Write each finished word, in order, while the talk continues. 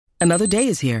Another day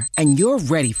is here, and you're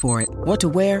ready for it. What to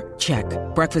wear? Check.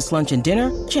 Breakfast, lunch, and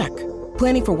dinner? Check.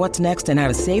 Planning for what's next and how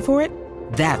to save for it?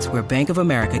 That's where Bank of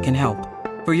America can help.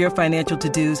 For your financial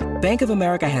to-dos, Bank of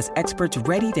America has experts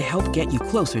ready to help get you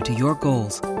closer to your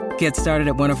goals. Get started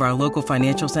at one of our local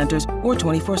financial centers or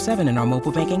 24/7 in our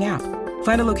mobile banking app.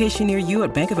 Find a location near you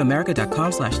at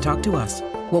bankofamerica.com/talktous.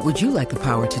 What would you like the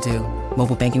power to do?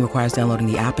 Mobile banking requires downloading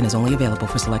the app and is only available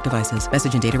for select devices.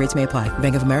 Message and data rates may apply.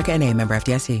 Bank of America N.A., member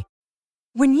FDIC.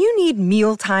 When you need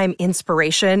mealtime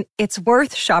inspiration, it's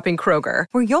worth shopping Kroger,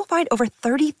 where you'll find over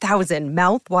 30,000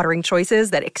 mouth-watering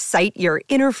choices that excite your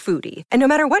inner foodie. And no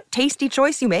matter what tasty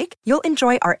choice you make, you'll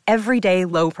enjoy our everyday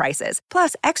low prices,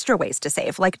 plus extra ways to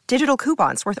save, like digital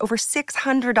coupons worth over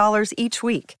 $600 each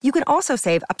week. You can also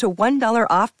save up to $1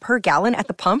 off per gallon at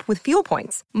the pump with fuel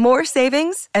points. More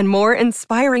savings and more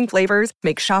inspiring flavors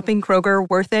make shopping Kroger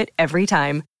worth it every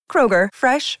time. Kroger,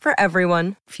 fresh for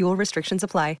everyone. Fuel restrictions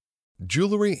apply.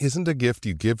 Jewelry isn't a gift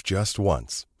you give just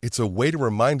once. It's a way to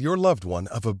remind your loved one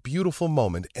of a beautiful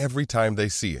moment every time they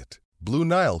see it. Blue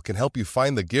Nile can help you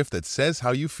find the gift that says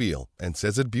how you feel and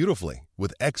says it beautifully,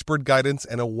 with expert guidance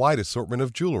and a wide assortment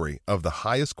of jewelry of the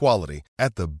highest quality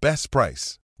at the best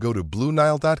price. Go to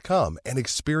BlueNile.com and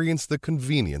experience the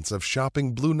convenience of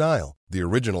shopping Blue Nile, the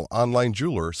original online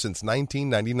jeweler since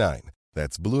 1999.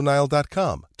 That's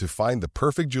BlueNile.com to find the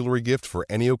perfect jewelry gift for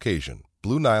any occasion.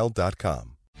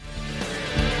 BlueNile.com.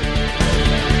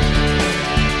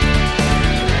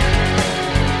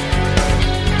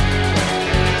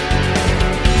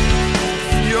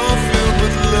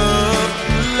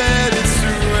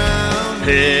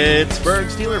 Pittsburgh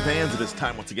Steelers fans, it is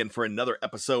time once again for another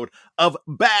episode of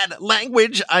Bad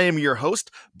Language. I am your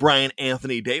host, Bryan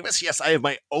Anthony Davis. Yes, I have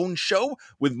my own show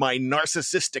with my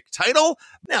narcissistic title.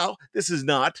 Now, this is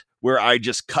not where I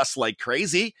just cuss like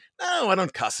crazy. No, I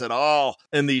don't cuss at all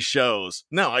in these shows.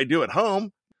 No, I do at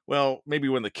home. Well, maybe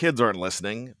when the kids aren't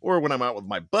listening, or when I'm out with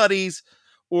my buddies,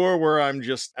 or where I'm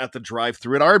just at the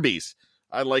drive-thru at Arby's.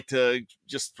 I like to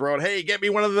just throw it, hey, get me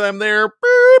one of them there,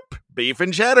 boop, beef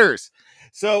and cheddars.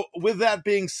 So with that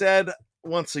being said,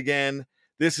 once again,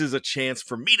 this is a chance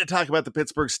for me to talk about the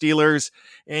Pittsburgh Steelers,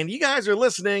 and you guys are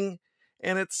listening,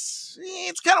 and it's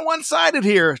kind of one-sided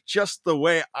here, just the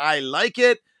way I like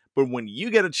it. But when you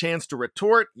get a chance to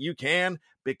retort, you can,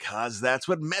 because that's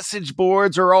what message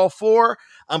boards are all for.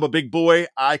 I'm a big boy.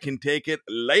 I can take it.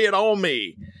 Lay it on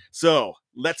me. So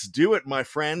let's do it, my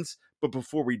friends. But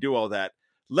before we do all that,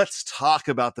 let's talk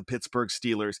about the Pittsburgh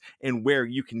Steelers and where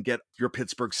you can get your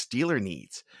Pittsburgh Steeler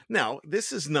needs. Now,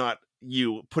 this is not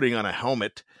you putting on a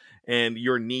helmet and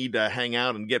your need to hang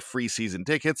out and get free season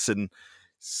tickets and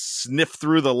sniff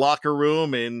through the locker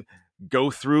room and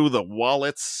go through the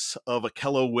wallets of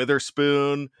Akello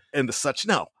Witherspoon and the such.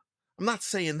 No, I'm not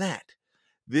saying that.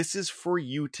 This is for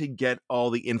you to get all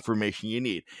the information you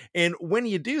need. And when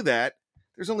you do that,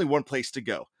 there's only one place to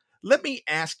go. Let me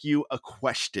ask you a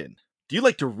question. Do you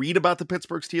like to read about the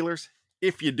Pittsburgh Steelers?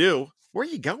 If you do, where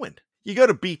are you going? You go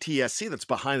to BTSC, that's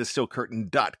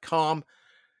behindthesteelcurtain.com.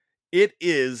 It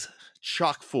is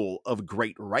chock full of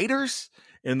great writers,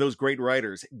 and those great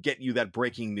writers get you that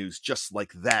breaking news just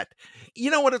like that.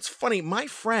 You know what? It's funny. My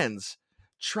friends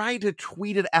try to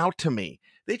tweet it out to me.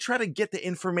 They try to get the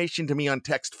information to me on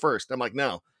text first. I'm like,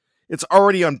 no, it's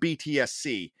already on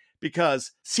BTSC.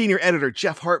 Because senior editor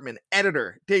Jeff Hartman,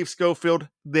 editor Dave Schofield,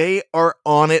 they are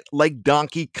on it like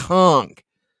Donkey Kong.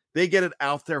 They get it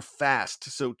out there fast,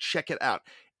 so check it out.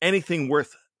 Anything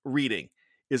worth reading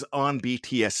is on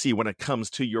BTSC when it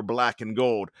comes to your black and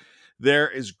gold. There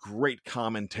is great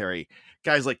commentary.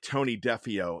 Guys like Tony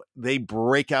Defeo, they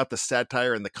break out the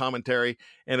satire and the commentary,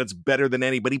 and it's better than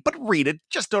anybody. But read it.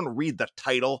 Just don't read the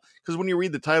title, because when you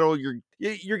read the title,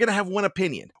 you're going to have one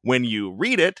opinion. When you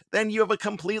read it, then you have a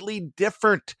completely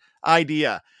different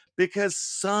idea, because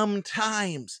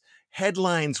sometimes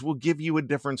headlines will give you a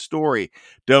different story.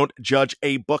 Don't judge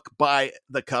a book by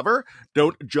the cover.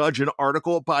 Don't judge an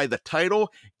article by the title.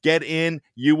 Get in.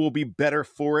 You will be better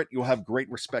for it. You'll have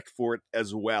great respect for it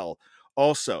as well.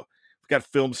 Also, we've got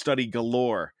film study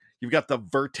galore. You've got the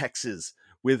Vertexes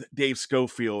with Dave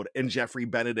Schofield and Jeffrey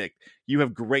Benedict. You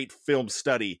have great film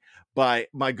study by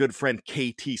my good friend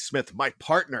KT Smith, my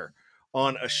partner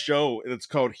on a show that's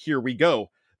called Here We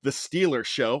Go, the Steelers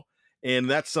Show. And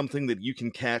that's something that you can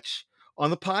catch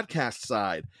on the podcast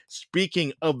side.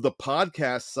 Speaking of the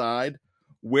podcast side,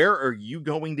 where are you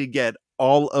going to get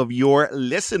all of your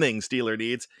listening Steeler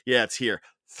needs? Yeah, it's here.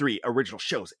 3 original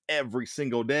shows every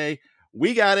single day.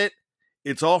 We got it.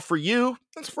 It's all for you.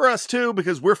 It's for us too,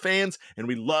 because we're fans and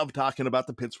we love talking about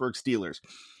the Pittsburgh Steelers.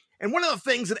 And one of the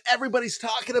things that everybody's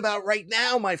talking about right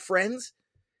now, my friends,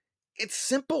 It's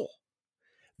simple.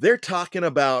 They're talking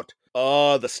about,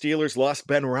 oh, the Steelers lost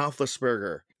Ben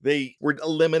Roethlisberger. They were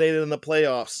eliminated in the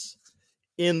playoffs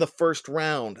in the first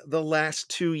round the last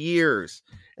 2 years.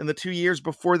 And the 2 years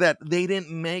before that, they didn't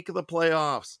make the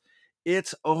playoffs.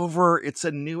 It's over. It's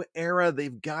a new era.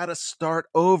 They've got to start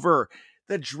over.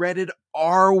 The dreaded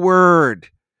R word.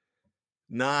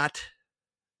 Not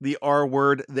the R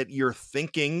word that you're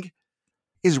thinking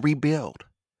is rebuild.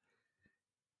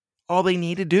 All they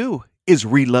need to do is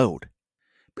reload.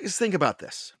 Because think about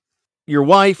this. Your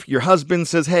wife, your husband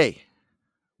says, hey,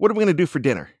 what are we going to do for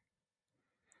dinner?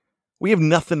 We have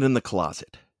nothing in the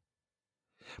closet.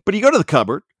 But you go to the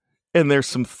cupboard and there's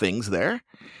some things there.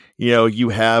 You know, you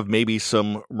have maybe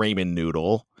some ramen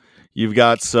noodle. You've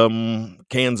got some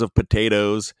cans of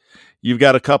potatoes. You've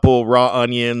got a couple raw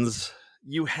onions.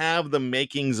 You have the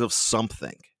makings of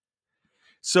something.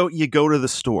 So you go to the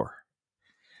store.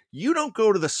 You don't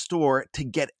go to the store to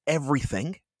get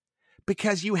everything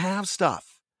because you have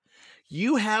stuff.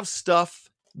 You have stuff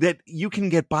that you can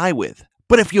get by with.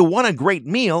 But if you want a great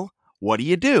meal, what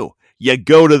do? You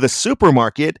go to the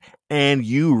supermarket and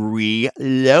you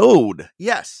reload.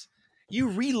 Yes, you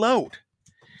reload.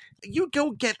 You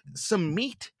go get some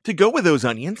meat to go with those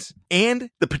onions and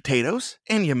the potatoes,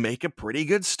 and you make a pretty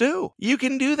good stew. You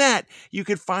can do that. You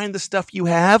can find the stuff you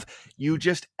have. You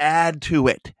just add to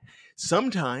it.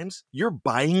 Sometimes you're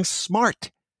buying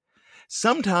smart.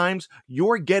 Sometimes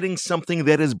you're getting something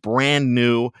that is brand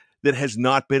new that has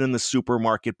not been in the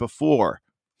supermarket before.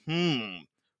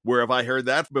 Where have I heard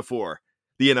that before?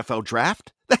 The NFL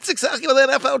draft? That's exactly what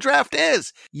the NFL draft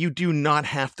is. You do not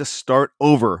have to start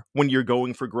over when you're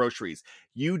going for groceries.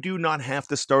 You do not have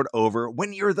to start over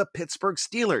when you're the Pittsburgh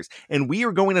Steelers. And we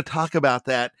are going to talk about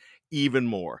that even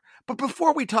more. But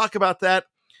before we talk about that,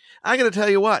 I got to tell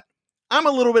you what, I'm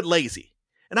a little bit lazy.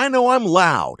 And I know I'm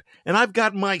loud. And I've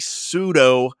got my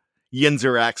pseudo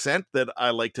Yinzer accent that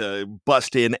I like to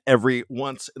bust in every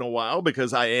once in a while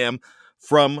because I am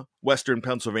from Western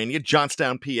Pennsylvania,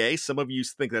 Johnstown, PA. Some of you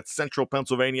think that's Central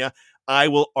Pennsylvania. I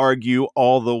will argue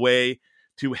all the way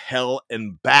to hell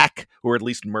and back, or at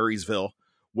least Murraysville,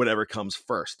 whatever comes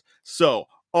first. So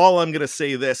all I'm going to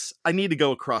say this, I need to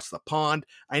go across the pond.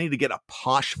 I need to get a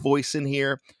posh voice in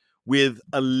here with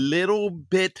a little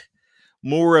bit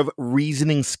more of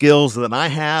reasoning skills than I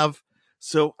have.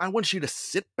 So I want you to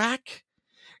sit back,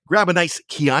 grab a nice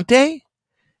Chianti,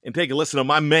 and take a listen to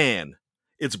my man.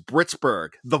 It's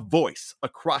Britsburg, the voice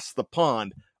across the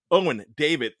pond. Owen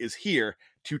David is here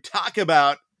to talk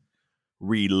about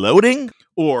reloading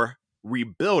or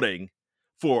rebuilding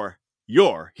for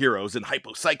your heroes and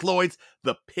hypocycloids,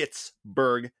 the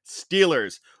Pittsburgh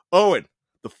Steelers. Owen,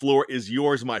 the floor is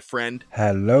yours, my friend.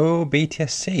 Hello,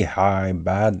 BTSC. Hi,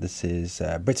 Bad. This is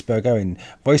Britsburg Owen,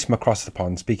 voice from across the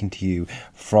pond, speaking to you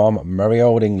from Murray,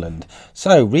 Old England.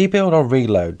 So, rebuild or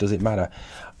reload, does it matter?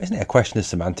 Isn't it a question of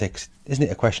semantics? Isn't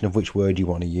it a question of which word you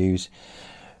want to use?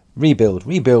 Rebuild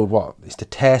what? Is to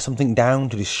tear something down,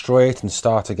 to destroy it and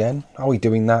start again? Are we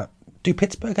doing that? Do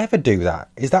Pittsburgh ever do that?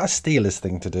 Is that a Steelers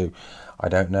thing to do? I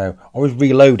don't know. Or is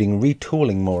reloading,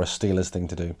 retooling more a Steelers thing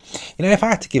to do? You know, if I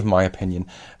had to give my opinion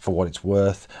for what it's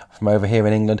worth from over here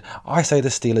in England, I say the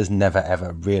Steelers never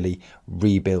ever really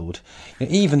rebuild. You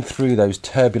know, even through those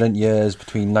turbulent years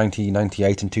between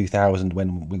 1998 and 2000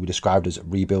 when we were described as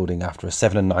rebuilding after a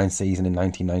 7-9 season in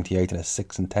 1998 and a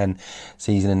 6-10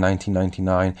 season in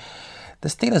 1999, the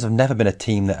Steelers have never been a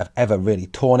team that have ever really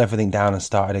torn everything down and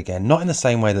started again. Not in the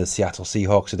same way that the Seattle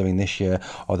Seahawks are doing this year,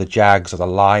 or the Jags, or the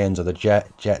Lions, or the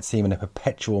Jets seem in a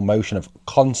perpetual motion of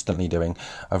constantly doing,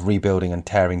 of rebuilding and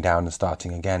tearing down and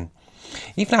starting again.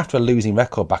 Even after a losing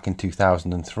record back in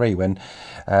 2003, when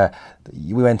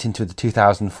we went into the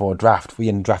 2004 draft, we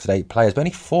drafted 8 players, but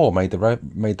only 4 made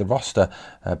the roster.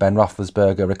 Ben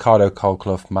Roethlisberger, Ricardo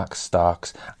Colclough, Max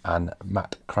Starks, and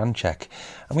Matt Kranchek.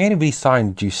 And we only really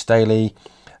signed Deuce Staley.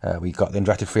 We got the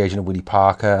undrafted free agent of Willie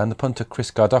Parker and the punter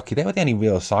Chris Gardocki. They were the only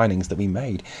real signings that we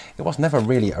made. It was never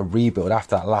really a rebuild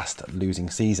after that last losing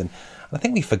season. And I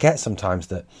think we forget sometimes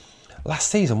that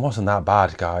last season wasn't that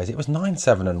bad, guys. It was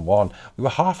 9-7-1. We were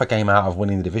half a game out of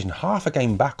winning the division, half a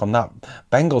game back on that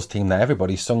Bengals team that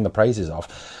everybody sung the praises of,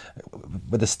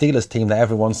 with the Steelers team that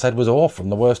everyone said was awful,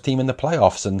 and the worst team in the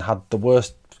playoffs, and had the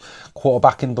worst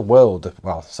quarterback in the world.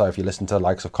 Well, so if you listen to the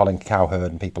likes of Colin Cowherd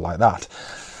and people like that.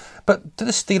 But do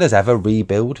the Steelers ever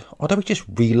rebuild, or do we just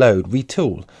reload,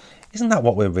 retool? Isn't that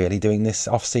what we're really doing this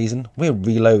off-season? We're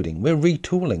reloading, we're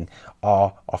retooling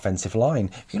our offensive line.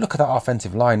 If you look at that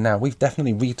offensive line now, we've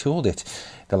definitely retooled it.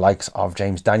 The likes of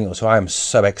James Daniels, who I am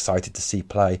so excited to see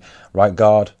play right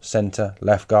guard, centre,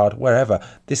 left guard, wherever.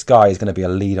 This guy is going to be a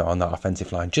leader on that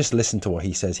offensive line. Just listen to what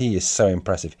he says. He is so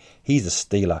impressive. He's a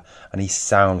Steeler, and he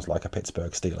sounds like a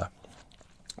Pittsburgh Steeler.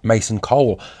 Mason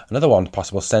Cole, another one,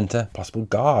 possible centre, possible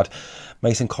guard.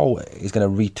 Mason Cole is going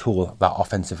to retool that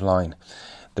offensive line.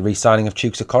 The re-signing of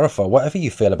Chuks Okorafor, whatever you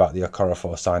feel about the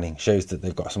Okorafor signing, shows that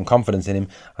they've got some confidence in him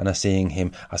and are seeing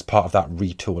him as part of that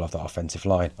retool of the offensive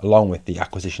line, along with the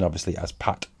acquisition, obviously, as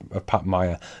Pat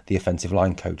Meyer, the offensive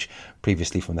line coach,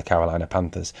 previously from the Carolina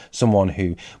Panthers, someone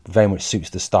who very much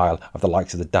suits the style of the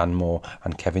likes of the Dan Moore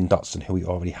and Kevin Dotson, who we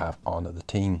already have on the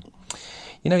team.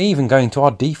 You know, even going to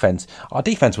our defence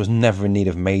was never in need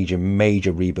of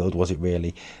major rebuild, was it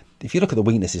really? If you look at the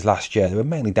weaknesses last year, they were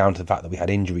mainly down to the fact that we had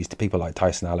injuries to people like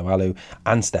Tyson Alualu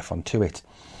and Stephon Tuitt.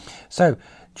 So,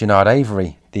 Jannard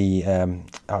Avery, the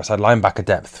outside linebacker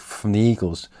depth from the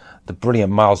Eagles, the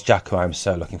brilliant Miles Jack, who I'm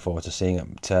so looking forward to seeing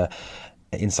at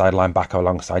inside linebacker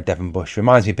alongside Devin Bush.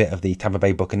 Reminds me a bit of the Tampa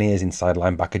Bay Buccaneers inside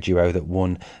linebacker duo that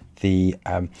won the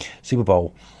Super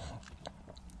Bowl.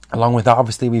 Along with that,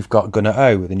 obviously, we've got Gunnar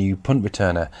O, the new punt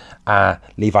returner.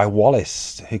 Levi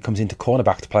Wallace, who comes into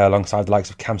cornerback to play alongside the likes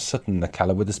of Cam Sutton,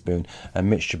 Akella Witherspoon, and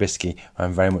Mitch Trubisky, who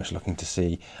I'm very much looking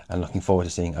forward to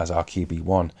seeing as our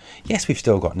QB1. Yes, we've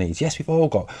still got needs. Yes,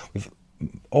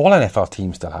 all NFL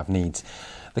teams still have needs.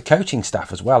 The coaching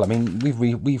staff as well. I mean,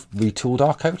 we've retooled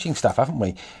our coaching staff, haven't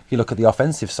we? If you look at the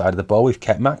offensive side of the ball, we've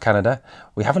kept Matt Canada.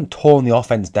 We haven't torn the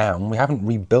offense down. We haven't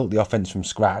rebuilt the offense from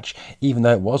scratch, even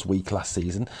though it was weak last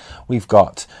season. We've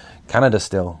got Canada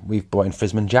still. We've brought in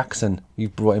Frisman Jackson.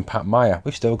 We've brought in Pat Meyer.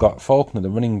 We've still got Faulkner, the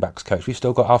running backs coach. We've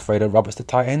still got Alfredo Roberts, the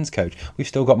tight ends coach. We've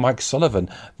still got Mike Sullivan,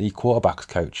 the quarterbacks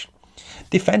coach.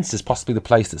 Defence is possibly the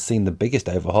place that's seen the biggest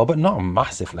overhaul, but not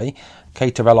massively. K.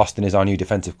 Terrell Austin is our new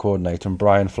defensive coordinator and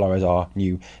Brian Flores our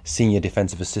new senior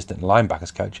defensive assistant and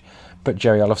linebackers coach. But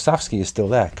Jerry Olofsavsky is still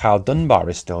there. Kyle Dunbar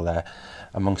is still there,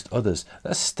 amongst others.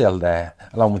 That's still there,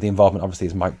 along with the involvement, obviously,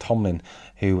 is Mike Tomlin,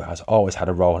 who has always had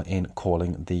a role in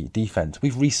calling the defence.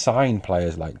 We've re-signed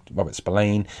players like Robert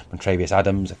Spillane, Montravius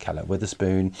Adams, Akella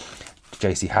Witherspoon,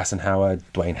 J.C. Hassenauer,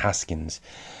 Dwayne Haskins.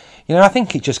 You know, I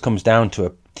think it just comes down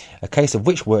to a case of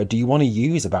which word do you want to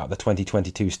use about the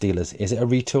 2022 Steelers. Is it a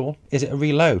retool? Is it a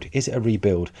reload? Is it a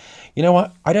rebuild? You know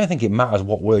what? I don't think it matters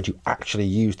what word you actually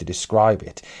use to describe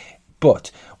it.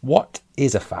 But what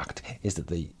is a fact is that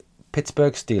the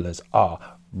Pittsburgh Steelers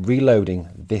are reloading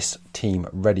this team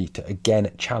ready to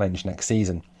again challenge next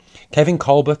season. Kevin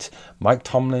Colbert, Mike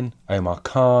Tomlin, Omar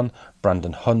Khan,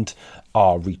 Brandon Hunt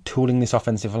are retooling this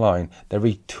offensive line. They're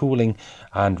retooling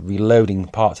and reloading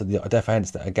parts of the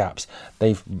defense that are gaps.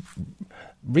 They've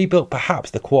rebuilt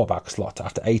perhaps the quarterback slot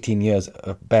after 18 years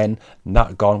of Ben,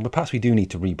 Nat gone, but perhaps we do need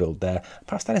to rebuild there.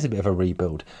 Perhaps that is a bit of a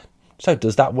rebuild. So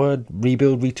does that word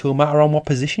rebuild, retool matter on what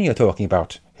position you're talking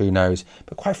about? Who knows?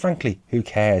 But quite frankly, who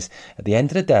cares? At the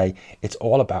end of the day, it's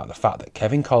all about the fact that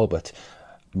Kevin Colbert,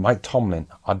 Mike Tomlin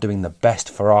are doing the best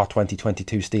for our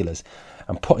 2022 Steelers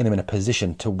and putting them in a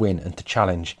position to win and to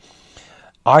challenge.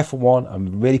 I, for one,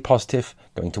 am really positive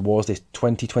going towards this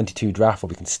 2022 draft where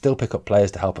we can still pick up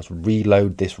players to help us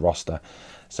reload this roster.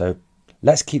 So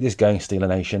let's keep this going, Steeler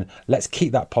Nation. Let's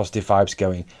keep that positive vibes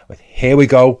going with Here We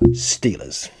Go,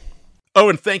 Steelers. Oh,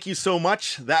 and thank you so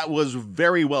much. That was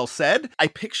very well said. I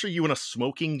picture you in a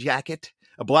smoking jacket,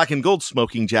 a black and gold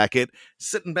smoking jacket,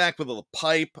 sitting back with a little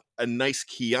pipe, a nice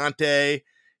Chianti,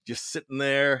 just sitting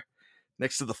there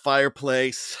next to the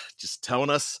fireplace, just telling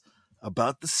us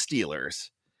about the Steelers.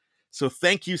 So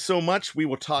thank you so much. We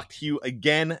will talk to you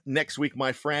again next week,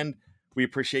 my friend. We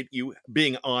appreciate you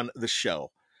being on the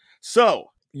show. So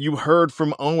you heard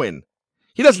from Owen.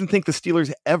 He doesn't think the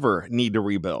Steelers ever need to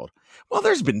rebuild. Well,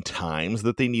 there's been times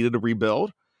that they needed to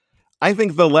rebuild. I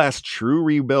think the last true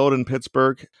rebuild in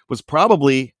Pittsburgh was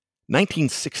probably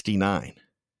 1969.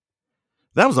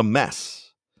 That was a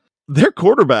mess. Their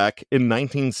quarterback in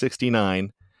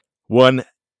 1969 won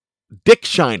Dick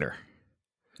Shiner,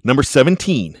 number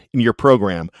 17 in your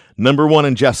program, number 1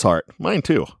 in Jeff's heart, mine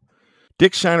too.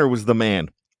 Dick Shiner was the man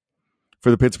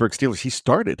for the Pittsburgh Steelers. He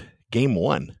started game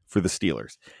 1 for the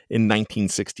Steelers in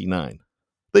 1969.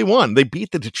 They won. They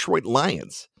beat the Detroit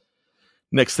Lions.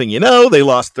 Next thing you know, they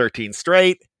lost 13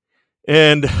 straight,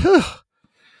 and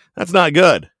that's not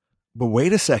good. But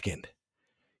wait a second.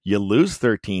 You lose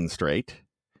 13 straight.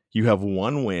 You have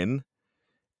 1 win.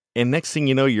 And next thing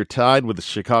you know, you're tied with the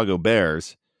Chicago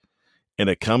Bears. And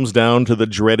it comes down to the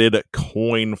dreaded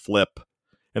coin flip.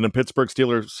 And in Pittsburgh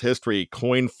Steelers history,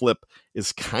 coin flip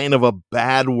is kind of a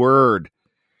bad word.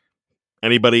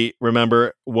 Anybody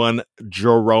remember one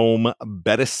Jerome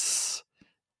Bettis,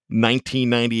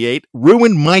 1998?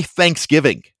 Ruined my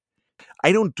Thanksgiving.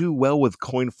 I don't do well with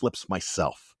coin flips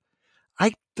myself.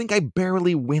 I think I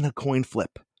barely win a coin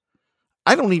flip.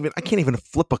 I can't even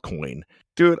flip a coin.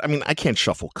 Dude, I mean, I can't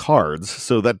shuffle cards,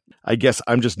 so that I guess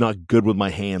I'm just not good with my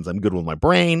hands. I'm good with my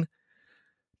brain,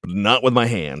 but not with my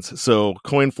hands. So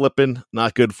coin flipping,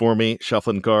 not good for me.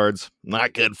 Shuffling cards,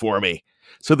 not good for me.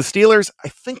 So the Steelers, I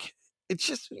think it's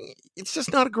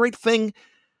just not a great thing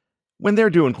when they're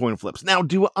doing coin flips. Now,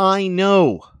 do I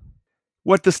know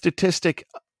what the statistic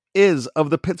is of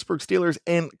the Pittsburgh Steelers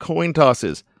and coin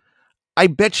tosses? I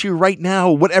bet you right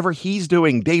now, whatever he's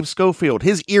doing, Dave Schofield,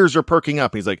 his ears are perking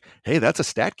up. He's like, hey, that's a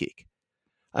stat geek.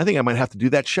 I think I might have to do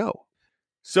that show.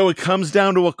 So it comes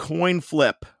down to a coin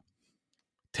flip.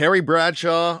 Terry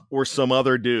Bradshaw or some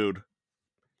other dude.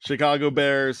 Chicago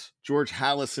Bears, George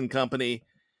Halas and company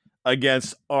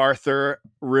against Arthur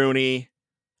Rooney.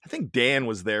 I think Dan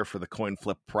was there for the coin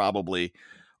flip, probably.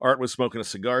 Art was smoking a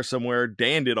cigar somewhere.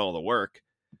 Dan did all the work.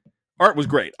 Art was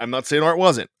great. I'm not saying Art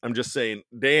wasn't. I'm just saying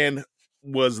Dan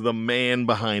was the man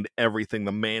behind everything,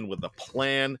 the man with the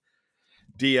plan.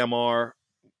 DMR,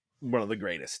 one of the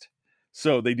greatest.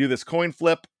 So they do this coin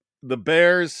flip. The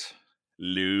Bears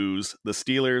lose. The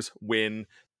Steelers win.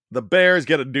 The Bears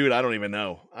get a dude I don't even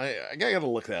know. I gotta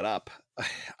look that up.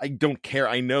 I don't care.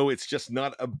 I know it's just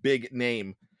not a big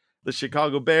name. The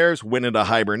Chicago Bears went into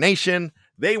hibernation.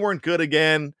 They weren't good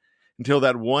again until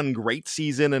that one great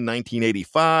season in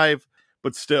 1985.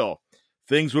 But still,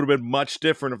 things would have been much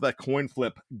different if that coin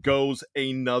flip goes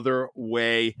another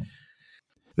way.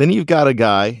 Then you've got a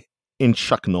guy in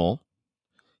Chuck Noll.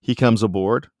 He comes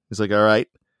aboard. He's like, all right,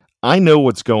 I know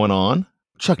what's going on.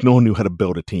 Chuck Noll knew how to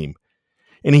build a team,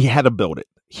 and he had to build it.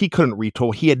 He couldn't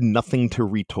retool. He had nothing to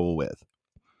retool with.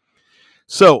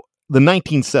 So the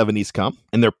 1970s come,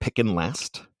 and they're picking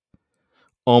last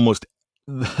almost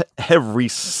every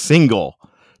single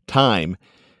time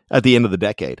at the end of the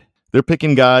decade. They're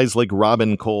picking guys like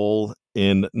Robin Cole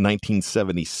in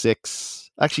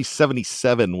 1976. Actually,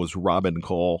 77 was Robin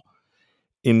Cole.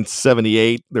 In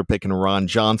 78, they're picking Ron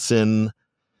Johnson.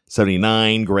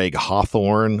 79, Greg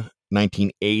Hawthorne.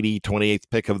 1980, 28th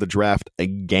pick of the draft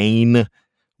again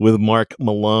with Mark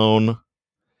Malone.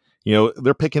 You know,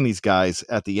 they're picking these guys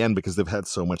at the end because they've had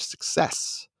so much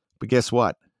success. But guess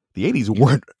what? The 80s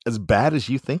weren't as bad as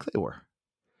you think they were.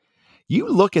 You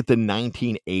look at the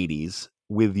 1980s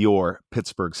with your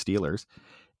Pittsburgh Steelers,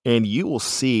 and you will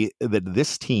see that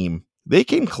this team, they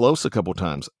came close a couple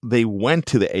times. They went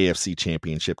to the AFC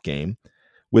Championship game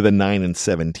with a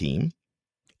 9-7 team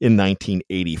in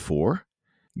 1984.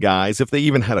 Guys, if they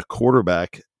even had a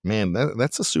quarterback, man,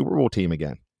 that's a Super Bowl team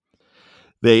again.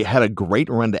 They had a great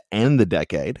run to end the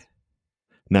decade,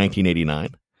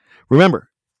 1989. Remember,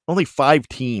 only 5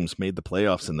 teams made the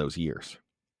playoffs in those years.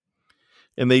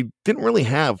 And they didn't really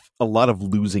have a lot of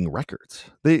losing records.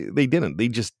 They didn't. They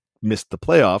just missed the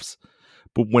playoffs.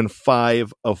 But when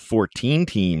 5 of 14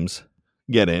 teams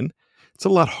get in, it's a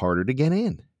lot harder to get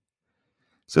in.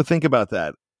 So think about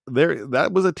that.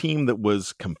 That was a team that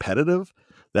was competitive.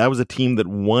 That was a team that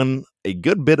won a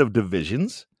good bit of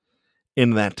divisions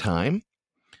in that time.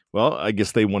 Well, I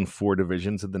guess they won 4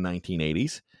 divisions in the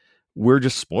 1980s. We're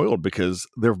just spoiled because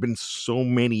there have been so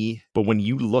many. But when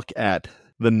you look at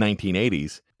the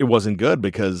 1980s, it wasn't good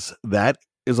because that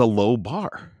is a low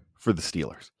bar for the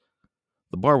Steelers.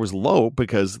 The bar was low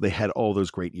because they had all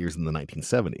those great years in the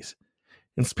 1970s.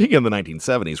 And speaking of the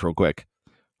 1970s, real quick,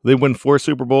 they won 4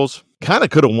 Super Bowls. Kind of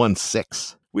could have won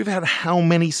 6. We've had how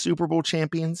many Super Bowl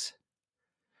champions?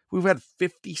 We've had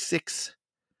 56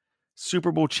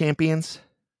 Super Bowl champions.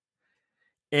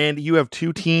 And you have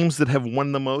 2 teams that have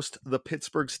won the most, the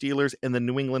Pittsburgh Steelers and the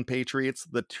New England Patriots,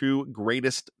 the 2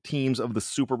 greatest teams of the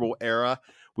Super Bowl era,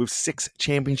 with 6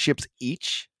 championships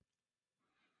each.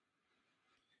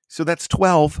 So that's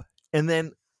 12. And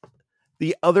then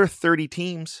the other 30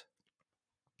 teams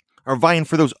are vying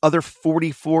for those other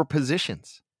 44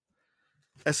 positions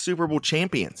as Super Bowl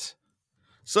champions.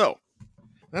 So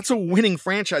that's a winning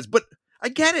franchise. But I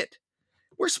get it.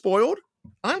 We're spoiled.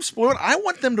 I'm spoiled. I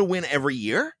want them to win every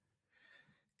year.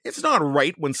 It's not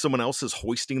right when someone else is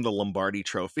hoisting the Lombardi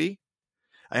trophy.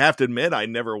 I have to admit, I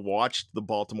never watched the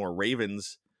Baltimore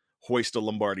Ravens hoist a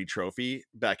Lombardi trophy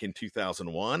back in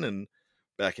 2001 and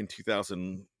back in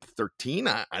 2013.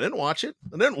 I didn't watch it.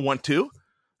 I didn't want to.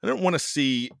 I didn't want to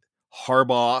see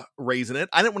Harbaugh raising it.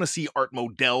 I didn't want to see Art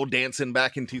Modell dancing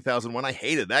back in 2001. I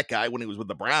hated that guy when he was with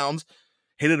the Browns.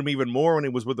 Hated him even more when he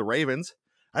was with the Ravens.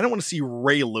 I don't want to see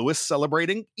Ray Lewis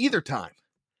celebrating either time.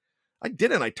 I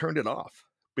didn't. I turned it off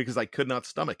because I could not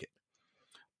stomach it.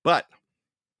 But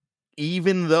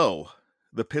even though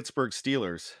the Pittsburgh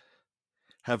Steelers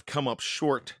have come up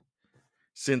short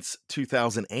since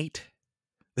 2008,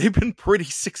 they've been pretty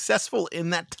successful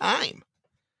in that time.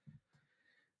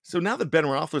 So now that Ben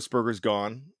Roethlisberger's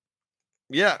gone,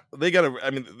 yeah,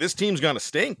 this team's going to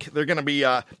stink. They're going to be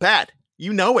bad.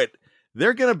 You know it.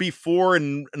 They're going to be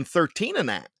 4-13 in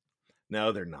that.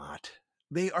 No, they're not.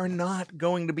 They are not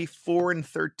going to be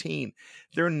 4-13.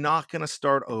 They're not going to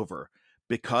start over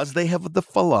because they have the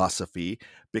philosophy,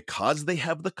 because they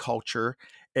have the culture,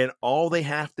 and all they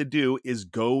have to do is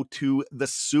go to the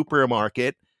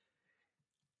supermarket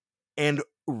and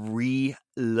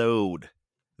reload.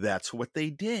 That's what they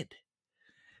did.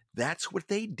 That's what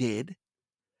they did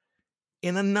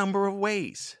in a number of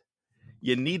ways.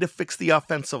 You need to fix the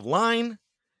offensive line.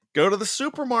 Go to the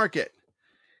supermarket.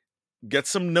 Get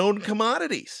some known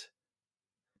commodities.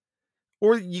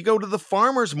 Or you go to the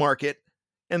farmer's market,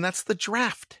 and that's the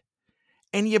draft.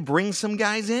 And you bring some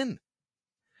guys in.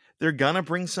 They're going to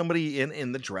bring somebody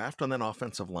in the draft on that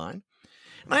offensive line.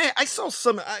 And I saw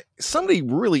somebody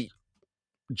really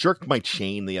jerked my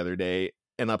chain the other day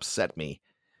and upset me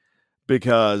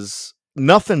because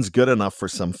nothing's good enough for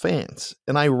some fans.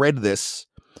 And I read this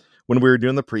when we were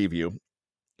doing the preview,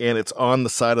 and it's on the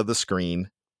side of the screen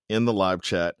in the live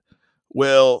chat.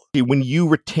 Well, when you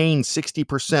retain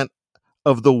 60%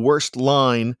 of the worst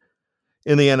line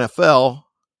in the NFL,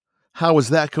 how is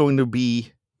that going to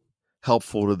be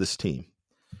helpful to this team?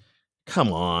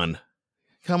 Come on.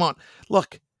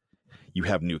 Look, you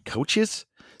have new coaches,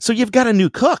 so you've got a new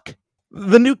cook.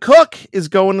 The new cook is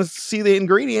going to see the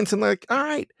ingredients and like, all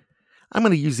right, I'm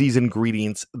going to use these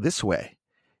ingredients this way.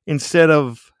 Instead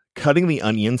of cutting the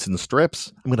onions in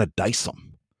strips, I'm going to dice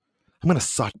them. I'm going to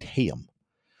saute them.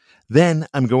 Then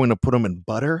I'm going to put them in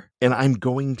butter, and I'm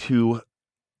going to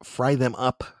fry them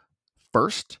up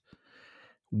first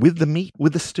with the meat,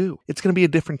 with the stew. It's going to be a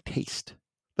different taste.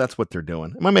 That's what they're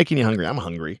doing. Am I making you hungry? I'm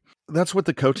hungry. That's what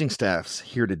the coaching staff's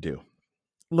here to do.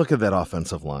 Look at that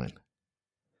offensive line.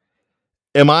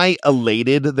 Am I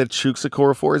elated that Chuks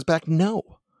Okorafor is back?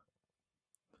 No.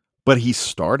 But he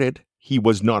started. He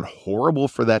was not horrible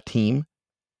for that team.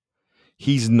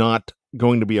 He's not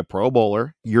going to be a Pro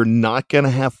Bowler. You're not going to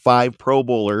have 5 Pro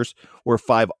Bowlers or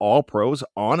 5 All-Pros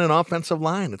on an offensive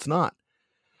line. It's not.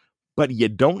 But you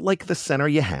don't like the center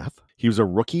you have. He was a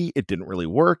rookie. It didn't really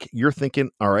work. You're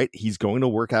thinking, all right, he's going to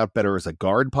work out better as a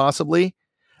guard possibly.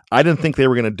 I didn't think they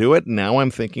were going to do it. Now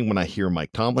I'm thinking when I hear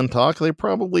Mike Tomlin talk, they're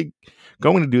probably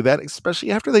going to do that,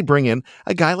 especially after they bring in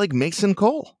a guy like Mason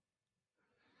Cole.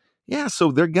 Yeah,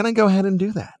 so they're going to go ahead and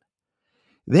do that.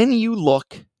 Then you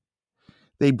look,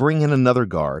 they bring in another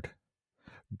guard.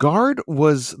 Guard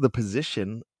was the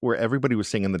position where everybody was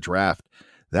saying in the draft,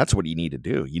 that's what you need to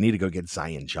do. You need to go get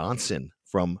Zion Johnson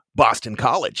from Boston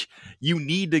College. You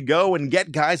need to go and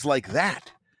get guys like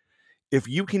that. If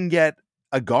you can get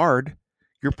a guard,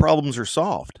 your problems are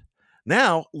solved.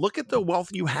 Now, look at the wealth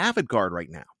you have at guard right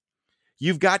now.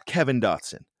 You've got Kevin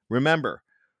Dotson. Remember,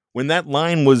 when that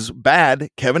line was bad,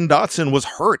 Kevin Dotson was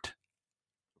hurt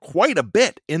quite a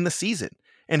bit in the season,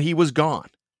 and he was gone.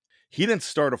 He didn't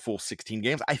start a full 16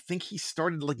 games. I think he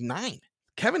started like 9.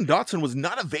 Kevin Dotson was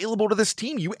not available to this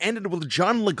team. You ended with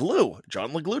John LeGlue.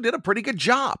 John LeGlue did a pretty good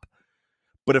job.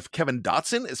 But if Kevin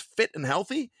Dotson is fit and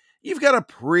healthy, you've got a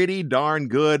pretty darn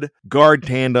good guard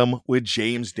tandem with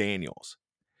James Daniels.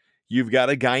 You've got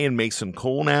a guy in Mason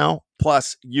Cole now.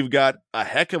 Plus, you've got a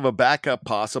heck of a backup,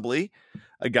 possibly.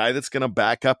 A guy that's going to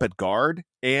back up at guard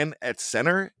and at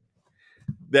center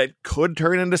that could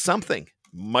turn into something.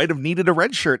 Might have needed a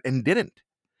red shirt and didn't.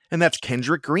 And that's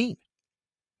Kendrick Green.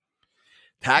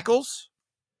 Tackles.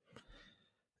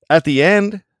 At the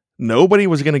end, nobody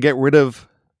was going to get rid of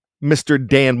Mr.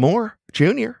 Dan Moore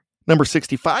Jr., number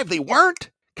 65. They weren't,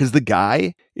 because the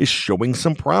guy is showing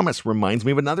some promise. Reminds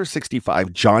me of another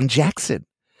 65, John Jackson.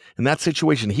 In that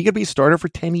situation, he could be a starter for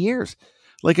 10 years,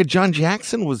 like a John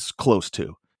Jackson was close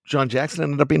to. John Jackson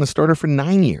ended up being a starter for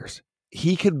 9 years.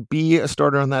 He could be a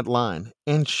starter on that line,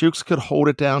 and Chuks could hold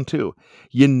it down too.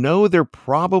 You know they're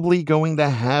probably going to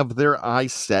have their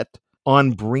eyes set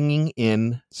on bringing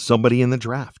in somebody in the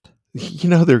draft. You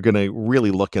know they're going to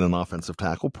really look at an offensive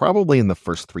tackle, probably in the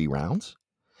first 3 rounds.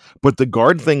 But the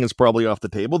guard thing is probably off the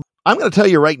table. I'm going to tell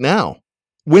you right now,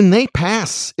 when they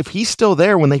pass, if he's still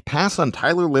there, when they pass on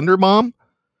Tyler Linderbaum,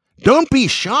 don't be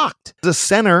shocked. The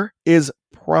center is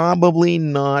probably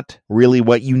not really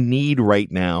what you need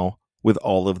right now with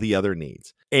all of the other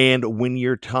needs. And when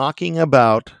you're talking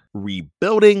about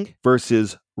rebuilding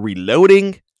versus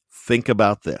reloading, think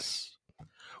about this.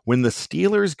 When the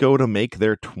Steelers go to make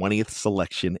their 20th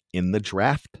selection in the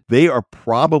draft, they are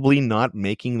probably not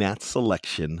making that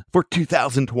selection for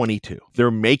 2022.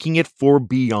 They're making it for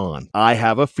beyond. I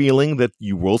have a feeling that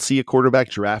you will see a quarterback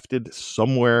drafted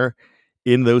somewhere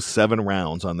in those 7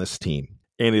 rounds on this team,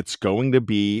 and it's going to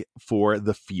be for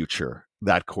the future.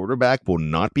 That quarterback will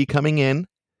not be coming in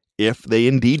if they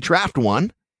indeed draft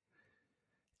one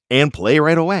and play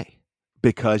right away,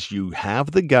 because you have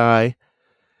the guy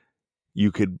you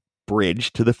could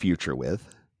bridge to the future with.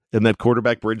 And that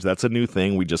quarterback bridge, that's a new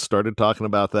thing. We just started talking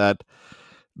about that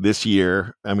this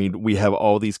year. I mean, we have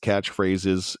all these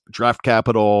catchphrases: draft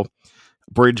capital,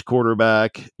 bridge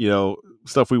quarterback,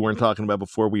 stuff we weren't talking about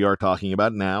before, we are talking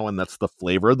about now. And that's the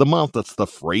flavor of the month. That's the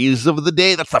phrase of the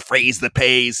day. That's the phrase that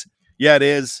pays. Yeah, it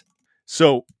is.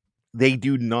 So they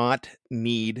do not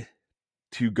need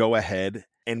to go ahead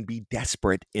and be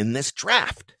desperate in this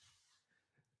draft.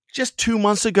 Just 2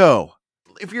 months ago,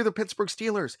 if you're the Pittsburgh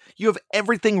Steelers, you have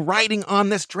everything riding on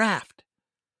this draft.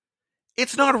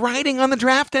 It's not riding on the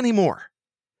draft anymore.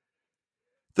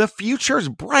 The future's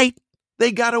bright.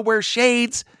 They got to wear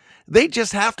shades. They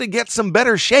just have to get some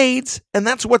better shades, and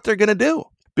that's what they're going to do.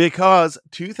 Because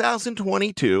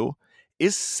 2022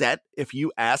 is set. If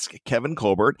you ask Kevin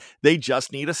Colbert, they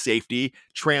just need a safety.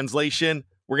 Translation,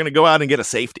 we're going to go out and get a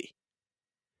safety.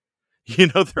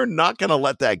 They're not going to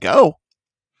let that go.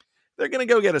 They're going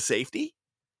to go get a safety.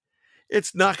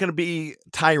 It's not going to be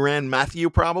Tyrann Mathieu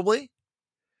probably,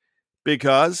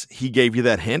 because he gave you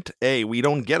that hint. Hey, we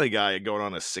don't get a guy going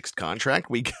on a 6th contract.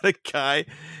 We get a guy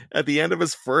at the end of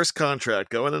his 1st contract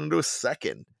going into a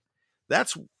 2nd.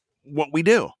 That's what we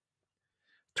do.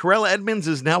 Terrell Edmunds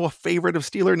is now a favorite of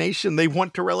Steeler Nation. They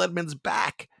want Terrell Edmunds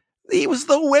back. He was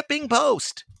the whipping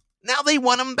post. Now they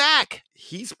want him back.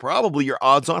 He's probably your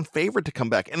odds-on favorite to come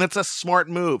back, and it's a smart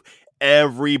move.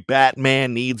 Every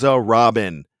Batman needs a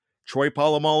Robin. Troy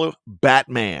Polamalu,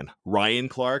 Batman. Ryan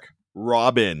Clark,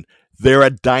 Robin. They're a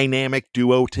dynamic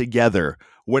duo together.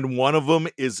 When one of them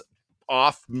is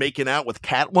off making out with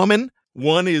Catwoman,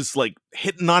 one is like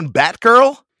hitting on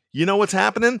Batgirl, you know what's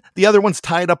happening? The other one's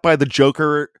tied up by the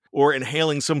Joker or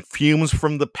inhaling some fumes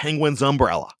from the Penguin's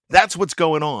umbrella. That's what's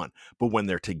going on. But when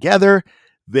they're together,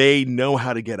 they know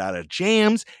how to get out of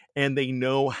jams, and they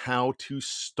know how to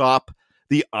stop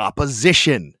the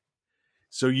opposition.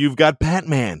 So you've got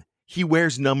Batman. He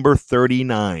wears number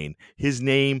 39. His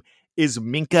name is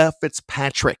Minkah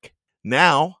Fitzpatrick.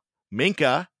 Now,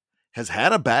 Minkah has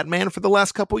had a Batman for the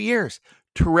last couple years.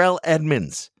 Terrell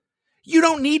Edmunds. You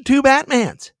don't need 2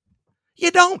 Batmans.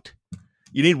 You don't.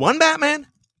 You need 1 Batman,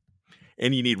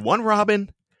 and you need 1 Robin,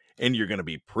 and you're going to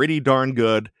be pretty darn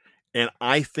good. And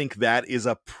I think that is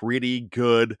a pretty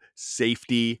good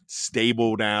safety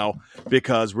stable now,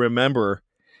 because remember,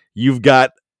 you've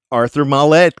got Arthur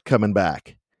Maulet coming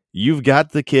back. You've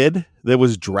got the kid that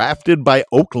was drafted by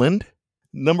Oakland.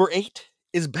 Number 8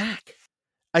 is back.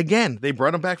 Again, they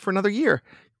brought him back for another year.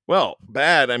 Well,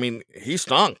 bad. I mean, he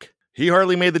stunk. He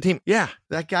hardly made the team. Yeah,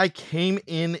 that guy came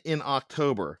in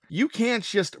October. You can't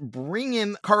just bring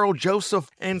in Carl Joseph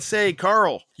and say,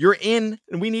 Carl, you're in,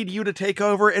 and we need you to take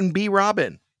over and be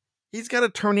Robin. He's got to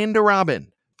turn into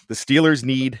Robin. The Steelers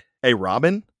need a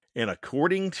Robin, and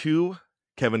according to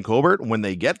Kevin Colbert, when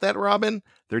they get that Robin,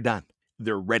 they're done.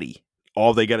 They're ready.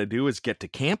 All they got to do is get to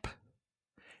camp,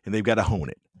 and they've got to hone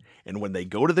it. And when they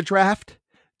go to the draft,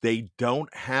 they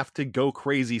don't have to go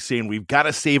crazy saying, we've got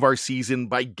to save our season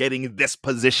by getting this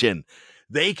position.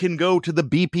 They can go to the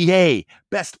BPA,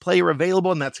 best player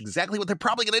available, and that's exactly what they're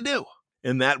probably going to do.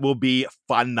 And that will be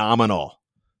phenomenal.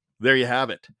 There you have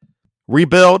it.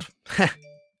 Rebuild?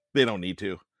 They don't need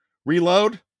to.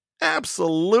 Reload?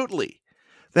 Absolutely.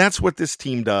 That's what this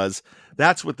team does.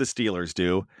 That's what the Steelers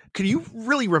do. Can you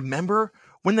really remember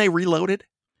when they reloaded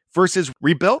versus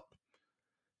rebuilt?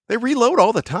 They reload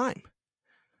all the time.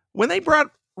 When they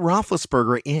brought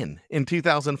Roethlisberger in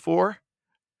 2004,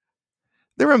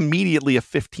 they're immediately a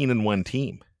 15-1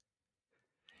 team.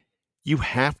 You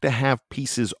have to have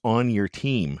pieces on your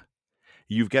team.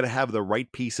 You've got to have the right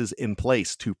pieces in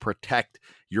place to protect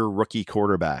your rookie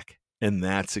quarterback. And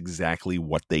that's exactly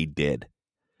what they did.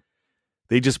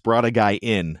 They just brought a guy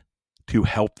in to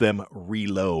help them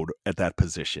reload at that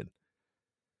position.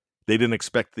 They didn't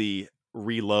expect the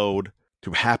reload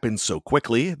to happen so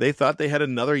quickly. They thought they had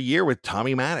another year with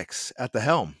Tommy Maddox at the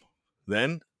helm.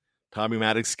 Then Tommy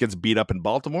Maddox gets beat up in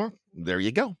Baltimore. There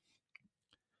you go.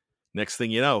 Next thing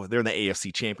you know, they're in the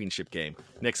AFC Championship game.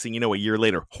 Next thing you know, a year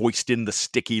later, hoisting the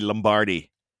sticky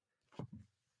Lombardi.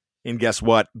 And guess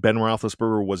what? Ben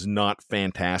Roethlisberger was not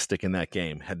fantastic in that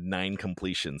game. Had 9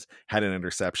 completions. Had an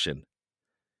interception.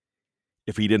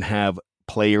 if he didn't have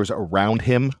players around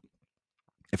him,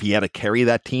 if he had to carry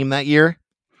that team that year,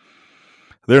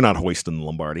 they're not hoisting the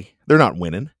Lombardi. They're not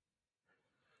winning.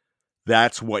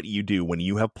 That's what you do when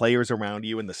you have players around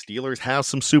you, and the Steelers have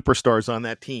some superstars on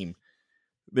that team.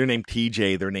 They're named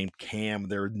TJ, they're named Cam,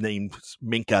 their name's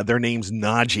Minka, their name's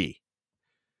Najee.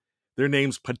 Their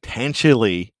name's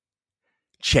potentially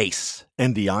Chase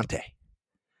and Deontay.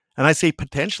 And I say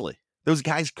potentially. Those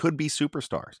guys could be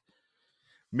superstars.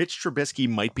 Mitch Trubisky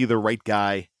might be the right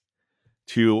guy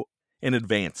to in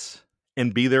advance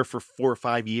and be there for 4 or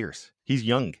 5 years. He's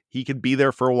young. He could be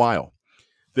there for a while.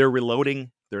 They're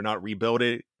reloading. They're not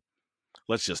rebuilding.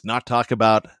 Let's just not talk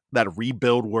about that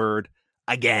rebuild word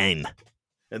again.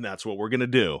 And that's what we're going to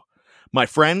do. My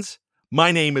friends,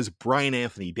 my name is Bryan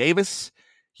Anthony Davis.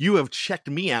 You have checked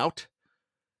me out.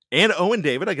 And Owen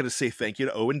David. I got to say thank you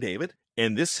to Owen David.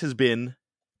 And this has been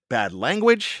Bad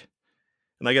Language.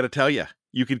 And I got to tell you,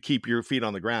 you could keep your feet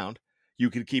on the ground. You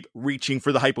could keep reaching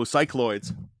for the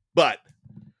hypocycloids. But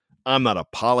I'm not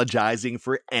apologizing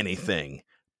for anything.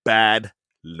 Bad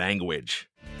language.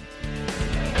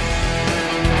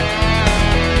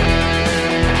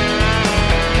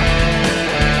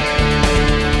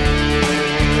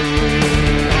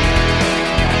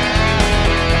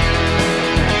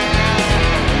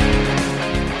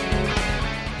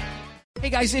 Hey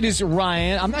guys, it is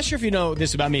Ryan. I'm not sure if you know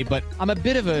this about me, but I'm a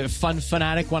bit of a fun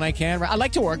fanatic when I can. I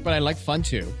like to work, but I like fun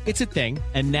too. It's a thing.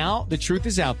 And now the truth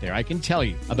is out there. I can tell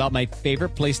you about my favorite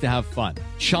place to have fun.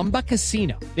 Chumba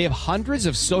Casino. They have hundreds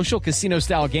of social casino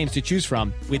style games to choose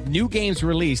from with new games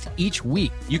released each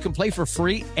week. You can play for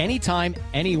free anytime,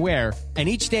 anywhere. And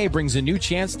each day brings a new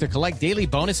chance to collect daily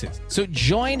bonuses. So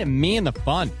join me in the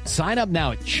fun. Sign up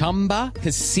now at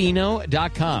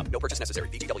ChumbaCasino.com. No purchase necessary.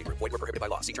 VGW Group. Void where prohibited by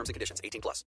law. See terms and conditions.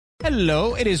 18+.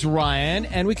 Hello, it is Ryan,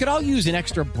 and we could all use an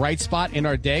extra bright spot in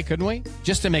our day, couldn't we?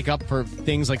 Just to make up for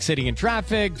things like sitting in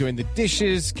traffic, doing the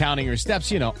dishes, counting your steps,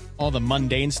 you know, all the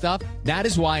mundane stuff. That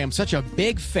is why I'm such a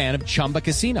big fan of Chumba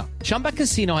Casino. Chumba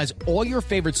Casino has all your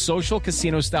favorite social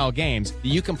casino-style games that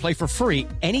you can play for free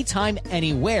anytime,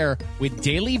 anywhere with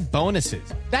daily bonuses.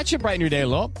 That should brighten your day a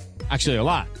little. Actually, a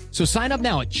lot. So sign up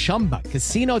now at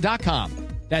ChumbaCasino.com.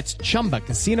 That's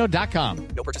ChumbaCasino.com.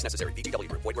 No purchase necessary. VGW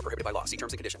Group. Void where prohibited by law. See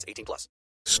terms and conditions. 18+.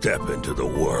 Step into the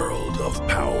world of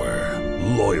power,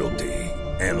 loyalty,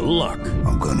 and luck.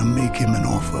 I'm gonna make him an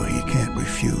offer he can't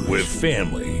refuse. With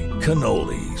family,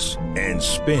 cannolis, and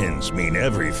spins mean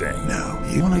everything. Now,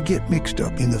 you wanna get mixed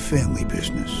up in the family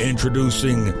business.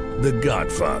 Introducing The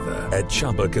Godfather at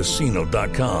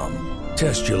ChumbaCasino.com.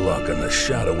 Test your luck in the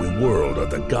shadowy world of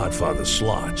The Godfather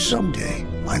slot. Someday,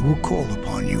 I will call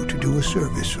upon you to do a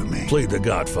service for me. Play The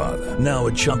Godfather, now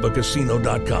at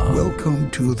ChumbaCasino.com. Welcome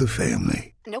to the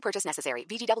family. No purchase necessary.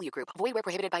 VGW Group. Void where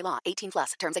prohibited by law.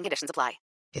 18+. Terms and conditions apply.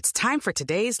 It's time for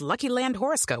today's Lucky Land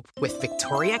horoscope with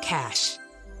Victoria Cash.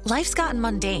 Life's gotten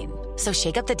mundane, so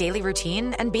shake up the daily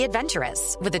routine and be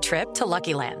adventurous with a trip to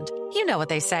Lucky Land. You know what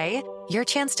they say. Your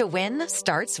chance to win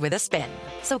starts with a spin.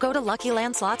 So go to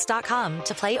LuckyLandSlots.com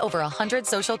to play over 100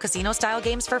 social casino-style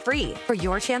games for free for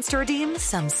your chance to redeem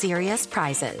some serious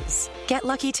prizes. Get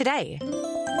lucky today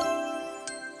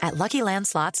at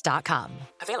LuckyLandSlots.com.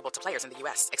 Available to players in the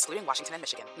U.S., excluding Washington and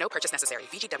Michigan. No purchase necessary.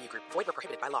 VGW Group. Void where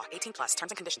prohibited by law. 18+.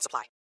 Terms and conditions apply.